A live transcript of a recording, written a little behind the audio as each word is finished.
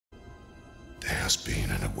has been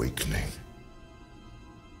an awakening.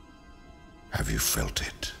 Have you felt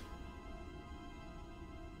it?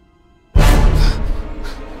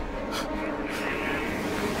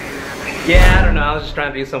 Yeah, I don't know, I was just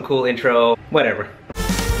trying to do some cool intro, whatever.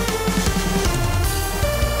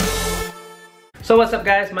 So what's up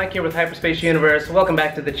guys, Mike here with Hyperspace Universe. Welcome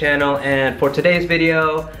back to the channel, and for today's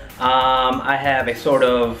video, I have a sort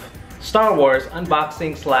of Star Wars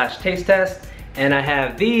unboxing slash taste test, and I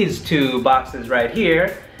have these two boxes right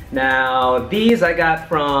here. Now these I got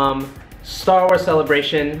from Star Wars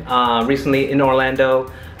Celebration recently in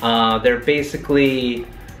Orlando. They're basically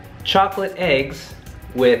chocolate eggs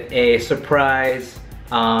with a surprise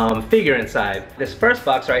figure inside. This first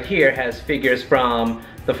box right here has figures from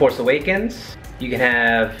The Force Awakens. You can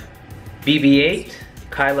have BB-8,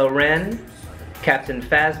 Kylo Ren, Captain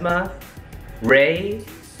Phasma, Rey,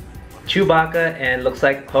 Chewbacca, and looks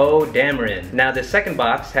like Poe Dameron. Now the second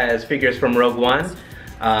box has figures from Rogue One,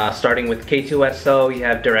 starting with K2SO. You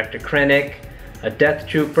have Director Krennic, a Death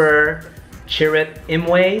Trooper, Chirrut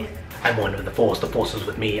Imwe. I'm one with the Force is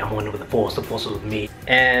with me. I'm one with the Force is with me.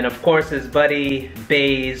 And of course his buddy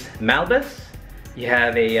Baze Malbus. You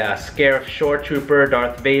have a Scarif Shore Trooper,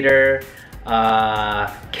 Darth Vader,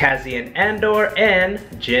 Cassian Andor, and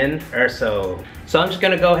Jyn Erso. So I'm just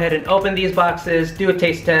gonna go ahead and open these boxes, do a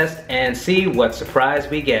taste test, and see what surprise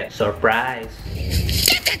we get. Surprise!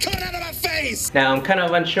 Get that cone out of my face! Now I'm kind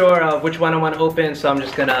of unsure of which one I want to open, so I'm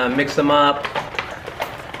just gonna mix them up.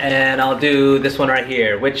 And I'll do this one right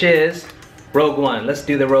here, which is Rogue One. Let's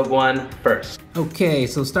do the Rogue One first. Okay,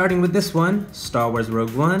 so starting with this one, Star Wars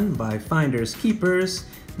Rogue One by Finders Keepers.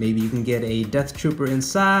 Maybe you can get a Death Trooper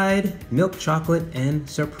inside, milk chocolate, and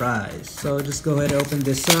surprise. So just go ahead and open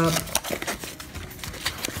this up.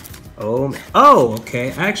 Oh, okay,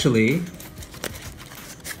 actually,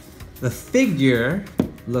 the figure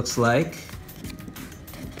looks like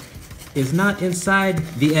is not inside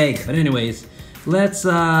the egg. But anyways, let's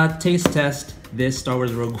taste test this Star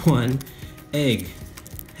Wars Rogue One egg.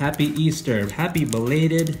 Happy Easter. Happy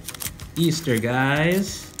belated Easter,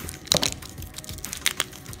 guys.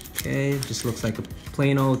 Okay, just looks like a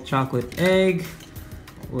plain old chocolate egg.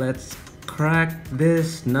 Let's crack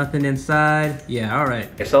this. Nothing inside. Yeah, all right.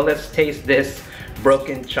 Okay, so let's taste this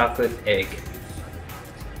broken chocolate egg.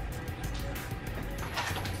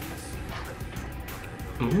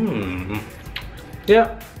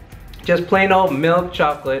 Yep. Just plain old milk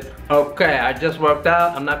chocolate. Okay, I just worked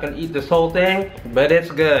out. I'm not gonna eat this whole thing, but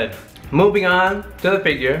it's good. Moving on to the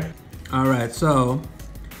figure. All right, so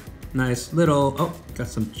nice little, oh, got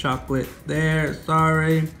some chocolate there,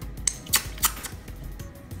 sorry.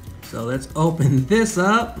 So let's open this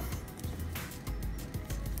up.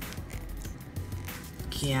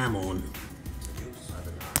 Come on.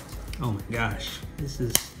 Oh my gosh, this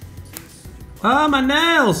is, oh, my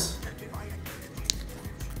nails.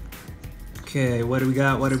 Okay, what do we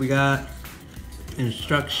got? What do we got?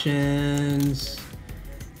 Instructions.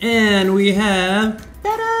 And we have,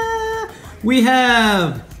 ta-da! We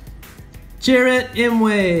have Chirrut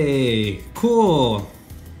Imwe. Cool.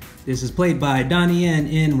 This is played by Donnie Yen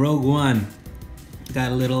in Rogue One.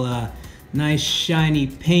 Got a little nice shiny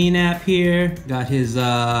paint app here. Got his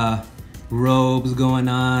robes going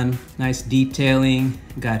on. Nice detailing.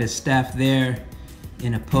 Got his staff there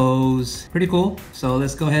in a pose. Pretty cool. So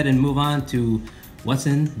let's go ahead and move on to what's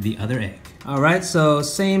in the other egg. All right, so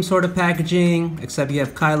same sort of packaging, except you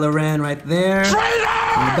have Kylo Ren right there. On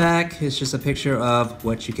the back, it's just a picture of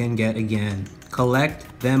what you can get again.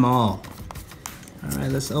 Collect them all. All right,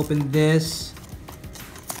 let's open this.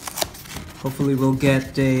 Hopefully we'll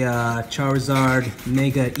get a Charizard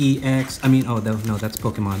Mega EX. I mean, oh no, that's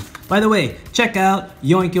Pokemon. By the way, check out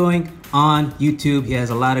Yoink Yoink on YouTube. He has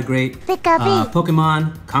a lot of great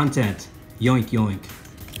Pokemon content. Yoink Yoink.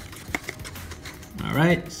 All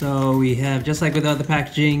right, so we have, just like with the other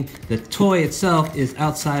packaging, the toy itself is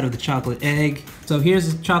outside of the chocolate egg. So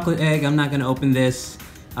here's the chocolate egg. I'm not gonna open this.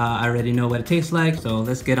 I already know what it tastes like, so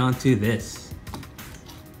let's get on to this.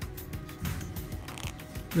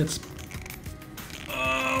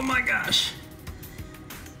 Oh my gosh.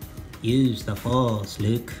 Use the Force,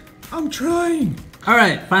 Luke. I'm trying. All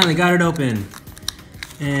right, finally got it open.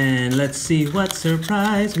 And let's see what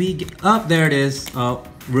surprise we get. Oh, there it is. Oh,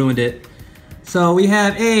 ruined it. So we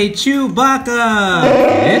have a Chewbacca.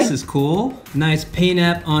 This is cool. Nice paint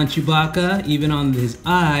app on Chewbacca, even on his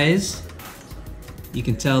eyes. You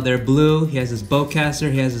can tell they're blue. He has his bowcaster,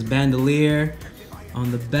 he has his bandolier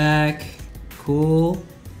on the back. Cool.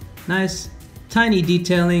 Nice tiny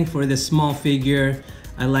detailing for this small figure.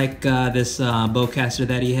 I like this bowcaster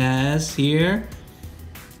that he has here,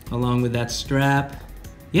 along with that strap.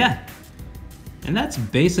 Yeah, And that's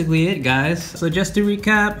basically it, guys. So just to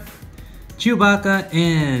recap, Chewbacca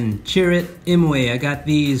and Chirrut Imwe. I got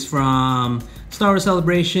these from Star Wars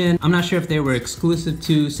Celebration. I'm not sure if they were exclusive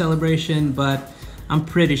to Celebration, but I'm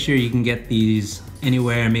pretty sure you can get these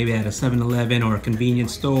anywhere, maybe at a 7-Eleven or a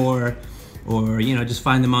convenience store, or you know, just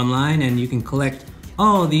find them online and you can collect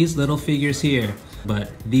all these little figures here.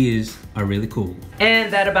 But these are really cool.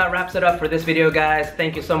 And that about wraps it up for this video, guys.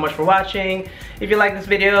 Thank you so much for watching. If you like this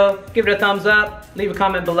video, give it a thumbs up, leave a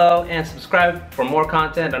comment below, and subscribe for more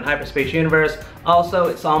content on Hyperspace Universe. Also,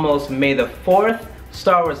 it's almost May the 4th,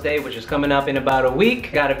 Star Wars Day, which is coming up in about a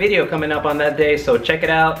week. Got a video coming up on that day, so check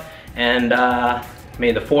it out. And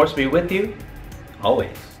may the Force be with you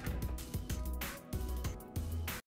always.